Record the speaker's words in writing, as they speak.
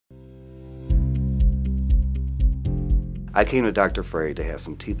I came to Dr. Frey to have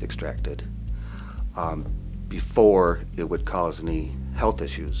some teeth extracted before it would cause any health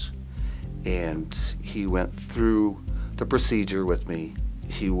issues. And he went through the procedure with me.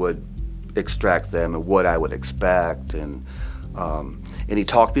 He would extract them and what I would expect, and he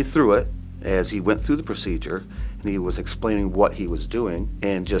talked me through it as he went through the procedure, and he was explaining what he was doing,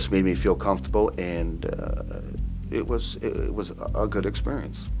 and just made me feel comfortable, and it was a good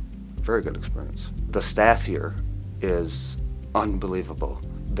experience, a very good experience. The staff here is unbelievable.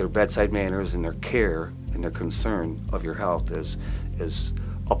 Their bedside manners and their care and their concern of your health is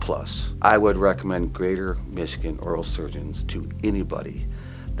a plus. I would recommend Greater Michigan oral surgeons to anybody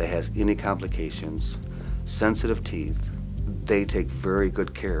that has any complications, sensitive teeth. They take very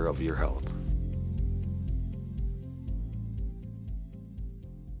good care of your health.